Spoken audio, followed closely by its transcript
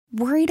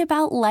Worried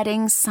about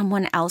letting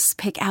someone else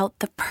pick out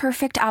the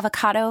perfect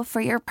avocado for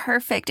your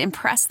perfect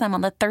impress them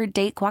on the third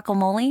date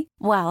guacamole?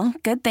 Well,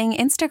 good thing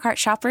Instacart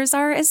shoppers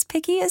are as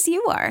picky as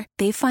you are.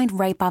 They find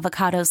ripe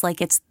avocados like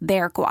it's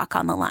their guac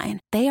on the line.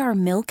 They are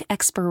milk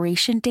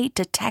expiration date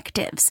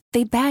detectives.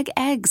 They bag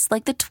eggs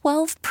like the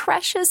 12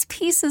 precious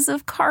pieces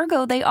of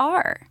cargo they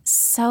are.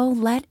 So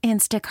let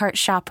Instacart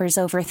shoppers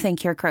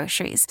overthink your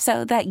groceries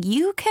so that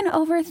you can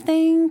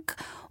overthink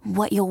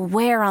what you'll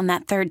wear on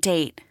that third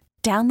date.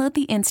 Download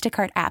the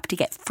Instacart app to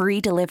get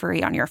free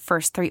delivery on your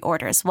first 3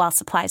 orders while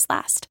supplies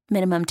last.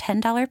 Minimum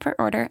 $10 per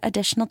order.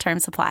 Additional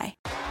terms apply.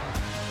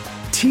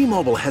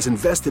 T-Mobile has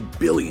invested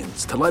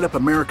billions to light up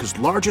America's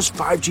largest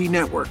 5G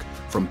network,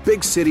 from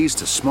big cities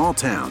to small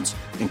towns,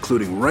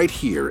 including right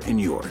here in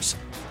yours.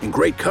 And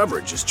great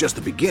coverage is just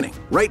the beginning.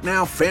 Right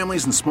now,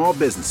 families and small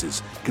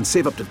businesses can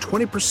save up to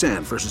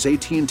 20% versus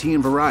AT&T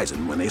and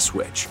Verizon when they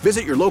switch.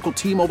 Visit your local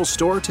T-Mobile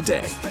store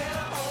today.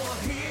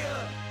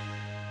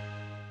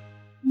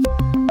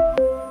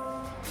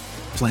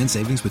 Plan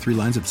savings with 3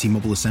 lines of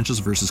T-Mobile Essentials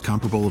versus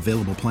comparable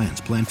available plans.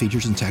 Plan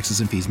features and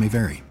taxes and fees may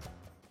vary.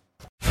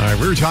 All right,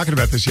 we were talking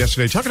about this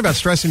yesterday, talking about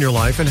stress in your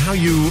life and how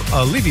you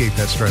alleviate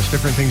that stress,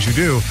 different things you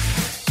do.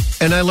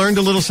 And I learned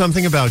a little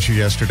something about you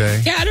yesterday.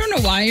 Yeah, I don't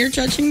know why you're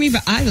judging me,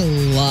 but I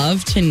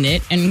love to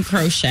knit and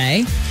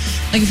crochet.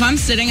 Like, if I'm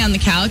sitting on the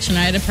couch and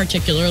I had a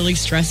particularly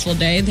stressful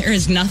day, there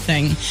is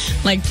nothing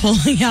like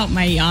pulling out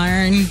my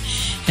yarn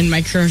and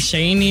my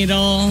crochet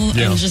needle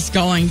and just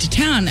going to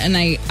town. And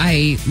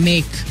I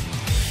make,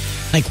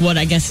 like, what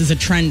I guess is a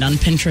trend on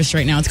Pinterest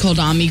right now. It's called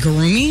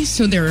amigurumi.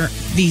 So they're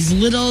these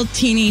little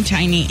teeny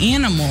tiny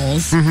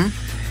animals.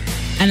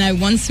 Mm-hmm. And I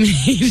once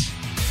made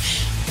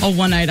a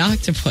one-eyed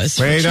octopus.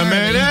 Wait a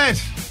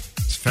minute.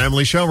 It's a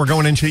family show. We're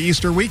going into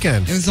Easter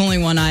weekend. It was only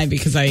one eye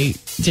because I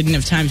didn't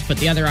have time to put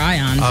the other eye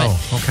on. Oh,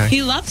 but okay.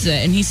 He loves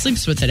it, and he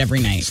sleeps with it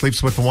every night.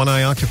 Sleeps with the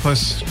one-eye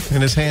octopus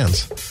in his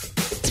hands.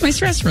 It's my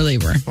stress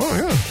reliever. Oh,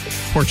 yeah.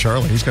 Poor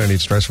Charlie. He's going to need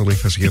stress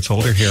relief as he gets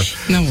older here.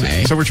 No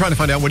way. So we're trying to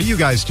find out, what do you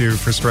guys do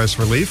for stress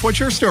relief? What's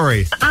your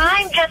story?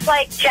 I'm just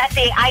like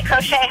Jessie. I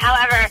crochet.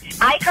 However,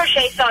 I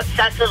crochet so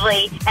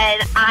obsessively,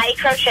 and I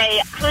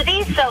crochet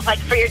koozies, so like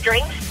for your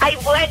drinks. I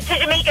went to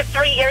Jamaica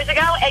 3 years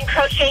ago and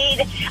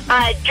crocheted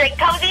drink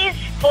cozies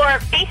for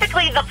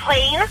basically the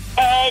plane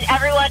and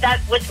everyone that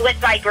was with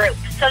my group,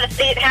 so that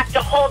they didn't have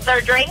to hold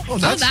their drinks. Oh,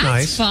 that's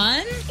nice.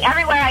 Fun.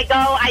 Everywhere I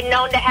go, I'm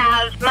known to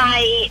have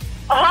my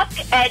hook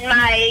and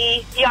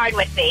my yarn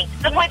with me.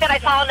 To the point that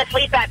I've fallen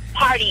asleep at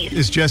parties.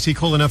 Is Jessie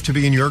cool enough to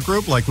be in your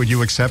group? Like, would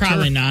you accept her?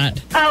 Probably not.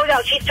 Oh,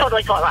 no, she's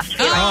totally cool enough to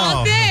be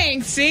Oh,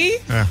 thanks. See?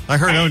 Yeah, I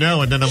heard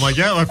no, and then I'm like,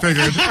 yeah, I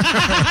figured.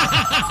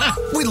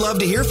 We'd love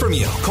to hear from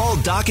you. Call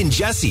Doc and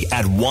Jessie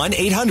at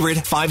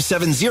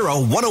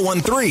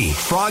 1-800-570-1013.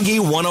 Froggy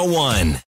 101.